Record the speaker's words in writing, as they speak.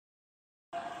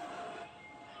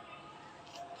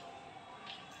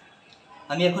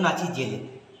আমি এখন আছি জেলে।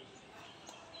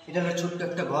 এটা হলো ছোট্ট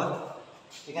একটা ঘর,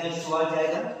 এখানে শোয়ার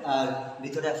জায়গা আর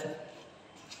ভিতরে আসে।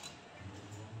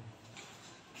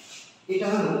 এটা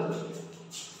হলো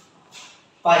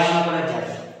পায়খানা করার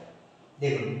জায়গা।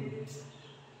 দেখুন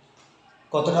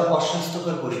কতটা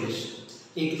অস্বাস্থ্যকর পরিবেশ।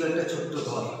 এইটুকু একটা ছোট্ট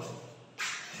ঘর।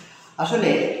 আসলে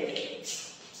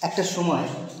একটা সময়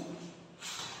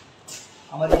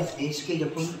আমাদের দেশকে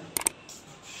যখন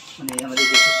আমাদের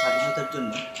দেশের স্বাধীনতার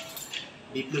জন্য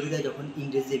বিপ্লবীরা যখন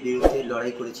ইংরেজদের বিরুদ্ধে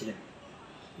লড়াই করেছিলেন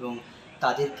এবং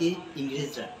তাদেরকে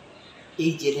ইংরেজরা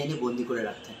এই জেলে এনে বন্দি করে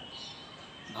রাখতেন।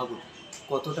 ভাবুন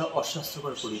কতটা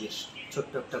অস্বাস্থ্যকর পরিবেশ।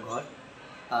 ছোট্ট একটা ঘর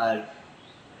আর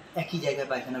একই জায়গায়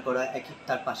পায়খানা করা, একই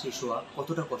তার পাশে শোয়া,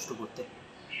 কতটা কষ্ট করতে।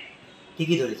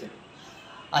 ঠিকই ধরেছেন।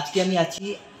 আজকে আমি আছি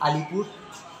আলিপুর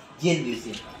জেল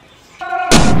মিউজিয়াম।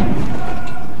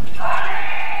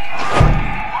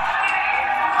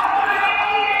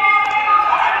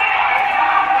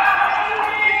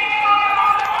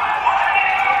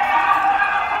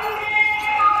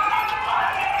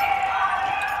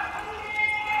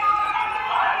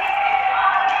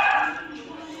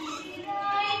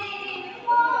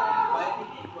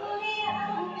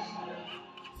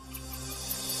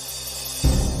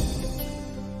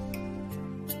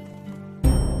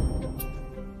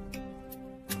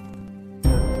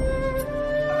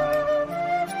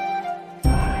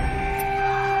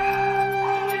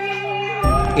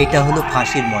 এটা হলো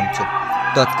ফাঁসির মঞ্চ।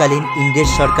 তৎকালীন ইংরেজ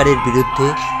সরকারের বিরুদ্ধে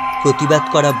প্রতিবাদ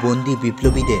করা বন্দী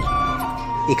বিপ্লবীদের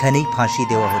এখানেই ফাঁসি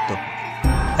দেওয়া হতো।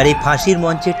 আর এই ফাঁসির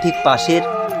মঞ্চের ঠিক পাশের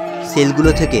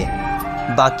সেলগুলো থেকে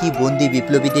বাকি বন্দী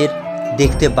বিপ্লবীদের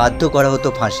দেখতে বাধ্য করা হতো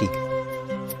ফাঁসি।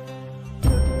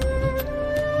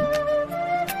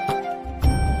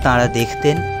 তাঁরা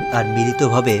দেখতেন আর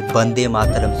মিলিতভাবে বন্দে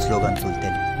মাতরম স্লোগান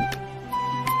তুলতেন।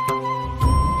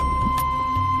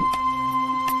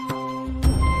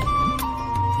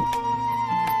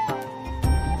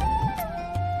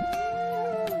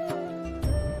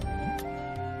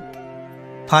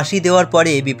 ফাঁসি দেওয়ার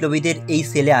পরে বিপ্লবীদের এই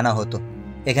সেলে আনা হতো।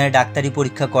 এখানে ডাক্তারি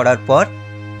পরীক্ষা করার পর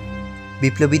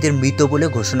বিপ্লবীদের মৃত বলে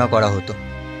ঘোষণা করা হতো।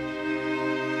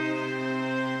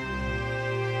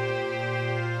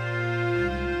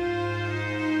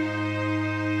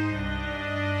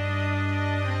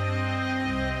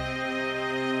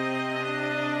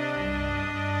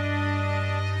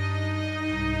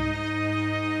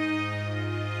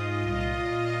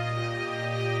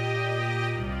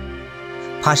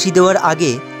 ফাঁসি দেওয়ার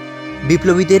আগে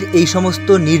বিপ্লবীদের এই সমস্ত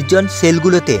নির্জন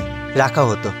সেলগুলোতে রাখা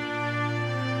হতো।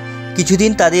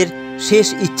 কিছুদিন তাদের শেষ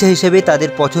ইচ্ছা হিসেবে তাদের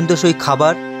পছন্দসই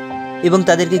খাবার এবং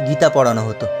তাদেরকে গীতা পড়ানো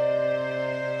হতো।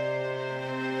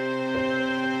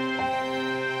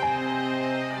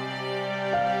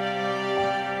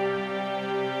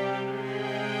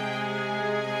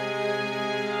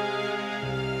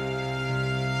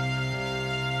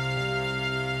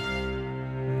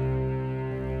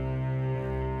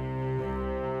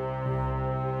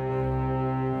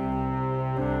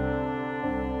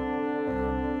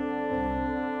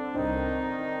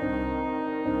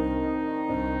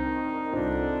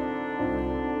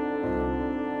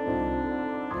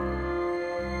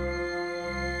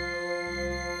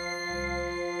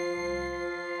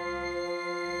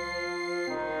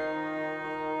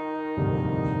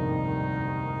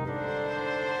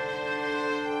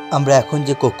 আমরা এখন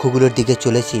যে কক্ষগুলোর দিকে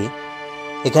চলেছি,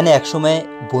 এখানে একসময়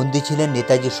বন্দী ছিলেন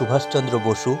নেতাজি সুভাষচন্দ্র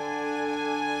বসু,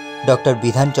 ডক্টর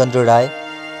বিধানচন্দ্র রায়,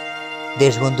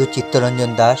 দেশবন্ধু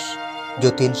চিত্তরঞ্জন দাস,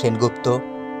 যতীন সেনগুপ্ত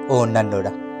ও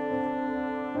অন্যান্যরা।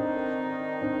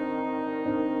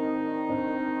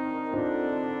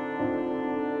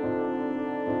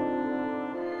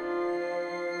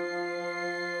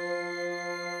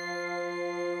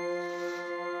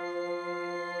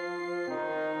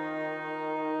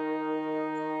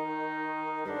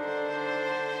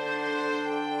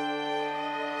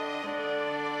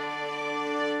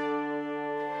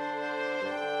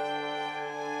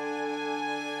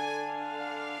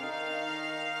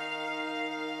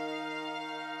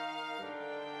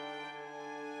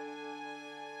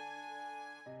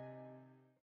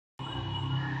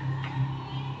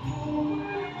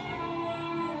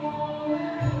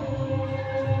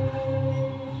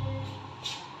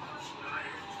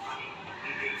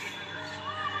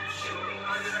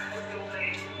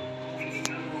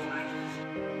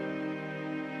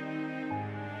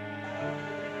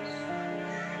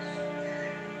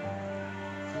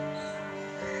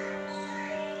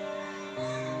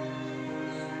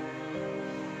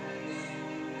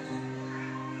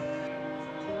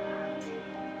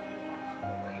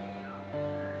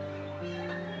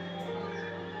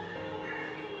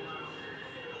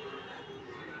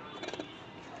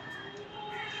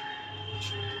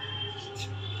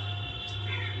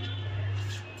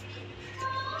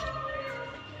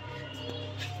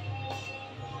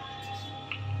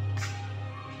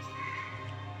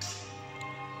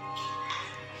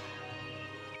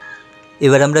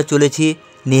 এবার আমরা চলেছি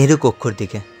নেহেরু কক্ষর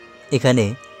দিকে। এখানে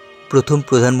প্রথম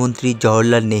প্রধানমন্ত্রী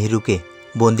জওহরলাল নেহেরুকে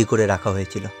বন্দি করে রাখা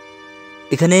হয়েছিল।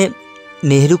 এখানে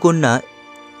নেহেরু কন্যা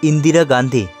ইন্দিরা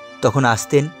গান্ধী তখন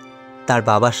আসতেন তার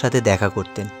বাবার সাথে দেখা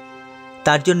করতেন।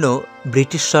 তার জন্য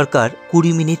ব্রিটিশ সরকার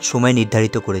 20 মিনিট সময়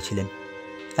নির্ধারিত করেছিলেন।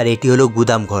 আর এটি হলো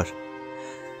গুদামঘর।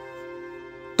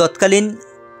 তৎকালীন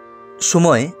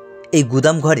সময় এই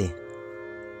গুদামঘরে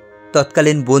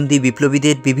তৎকালীন বন্দি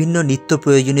বিপ্লবীদের বিভিন্ন নিত্য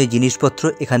প্রয়োজনীয় জিনিসপত্র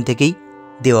এখান থেকেই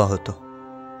দেওয়া হতো।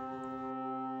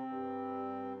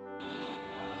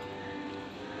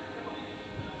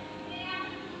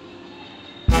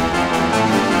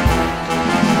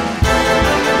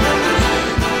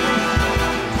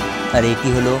 আর এটি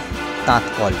হলো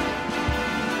তাঁতকল।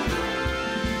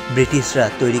 ব্রিটিশরা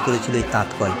তৈরি করেছিল এই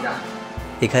তাঁতকল।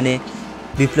 এখানে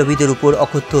বিপ্লবীদের উপর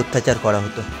অকথ্য অত্যাচার করা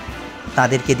হতো,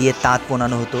 তাদেরকে দিয়ে তাঁত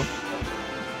বোনানো হতো।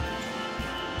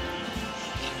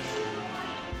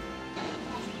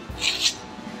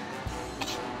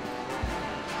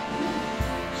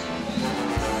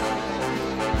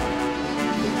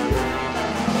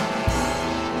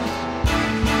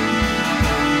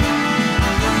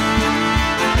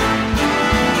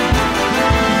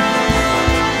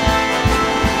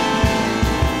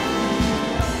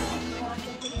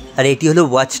 আর এটি হলো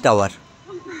ওয়াচ টাওয়ার।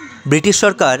 ব্রিটিশ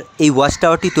সরকার এই ওয়াচ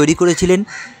টাওয়ারটি তৈরি করেছিলেন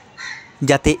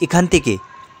যাতে এখান থেকে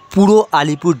পুরো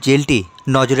আলিপুর জেলটি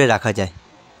নজরে রাখা যায়।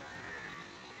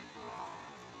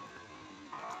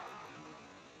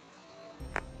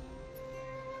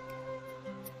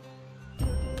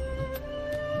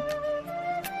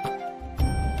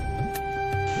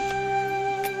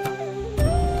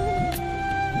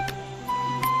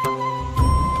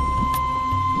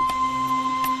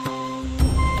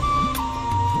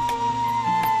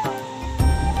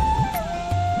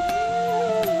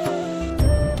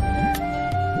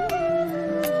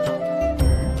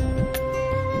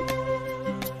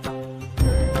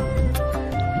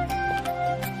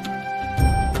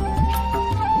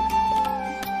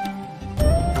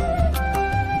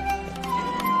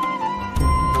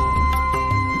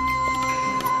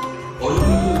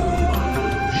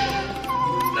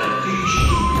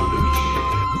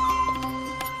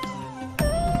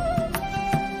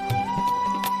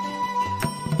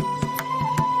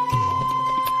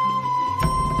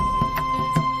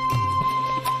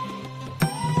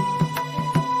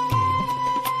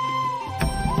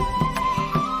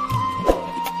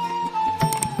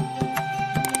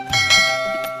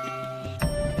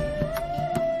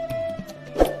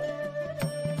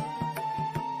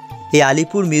 এই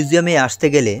আলিপুর মিউজিয়ামে আসতে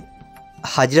গেলে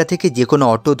হাজরা থেকে যে কোনো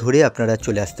অটো ধরে আপনারা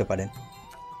চলে আসতে পারেন।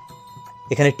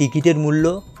 এখানে টিকিটের মূল্য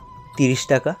 30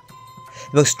 টাকা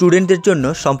এবং স্টুডেন্টদের জন্য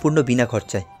সম্পূর্ণ বিনা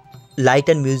খরচায়। লাইট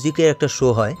অ্যান্ড মিউজিকের একটা শো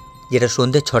হয় যেটা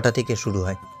সন্ধ্যে 6টা থেকে শুরু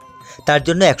হয়, তার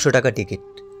জন্য 100 টাকা টিকিট।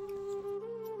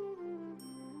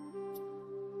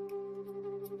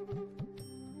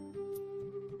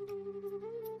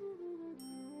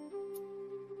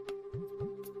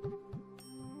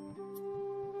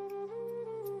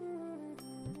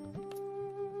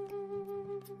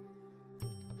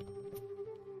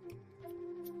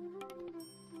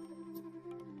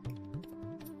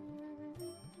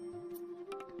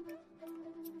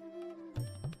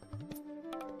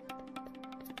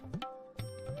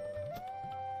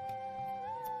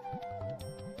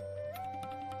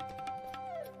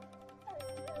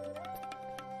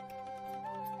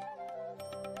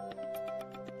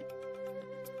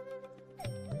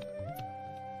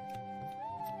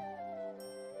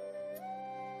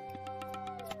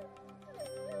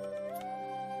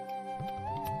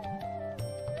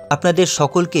 আপনাদের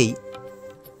সকলকেই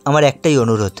আমার একটাই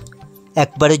অনুরোধ,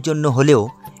 একবারের জন্য হলেও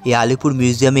এই আলিপুর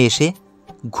মিউজিয়ামে এসে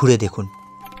ঘুরে দেখুন।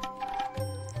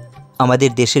 আমাদের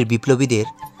দেশের বিপ্লবীদের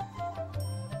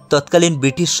তৎকালীন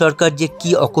ব্রিটিশ সরকার যে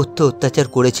কী অকথ্য অত্যাচার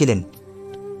করেছিলেন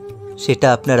সেটা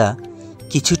আপনারা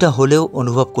কিছুটা হলেও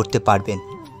অনুভব করতে পারবেন।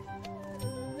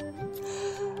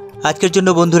 আজকের জন্য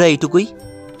বন্ধুরা এইটুকুই।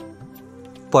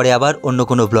 পরে আবার অন্য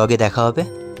কোনো ব্লগে দেখা হবে।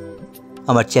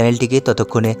 আমার চ্যানেলটিকে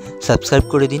ততক্ষণে সাবস্ক্রাইব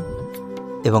করে দিন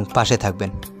এবং পাশে থাকবেন।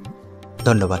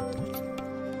 ধন্যবাদ।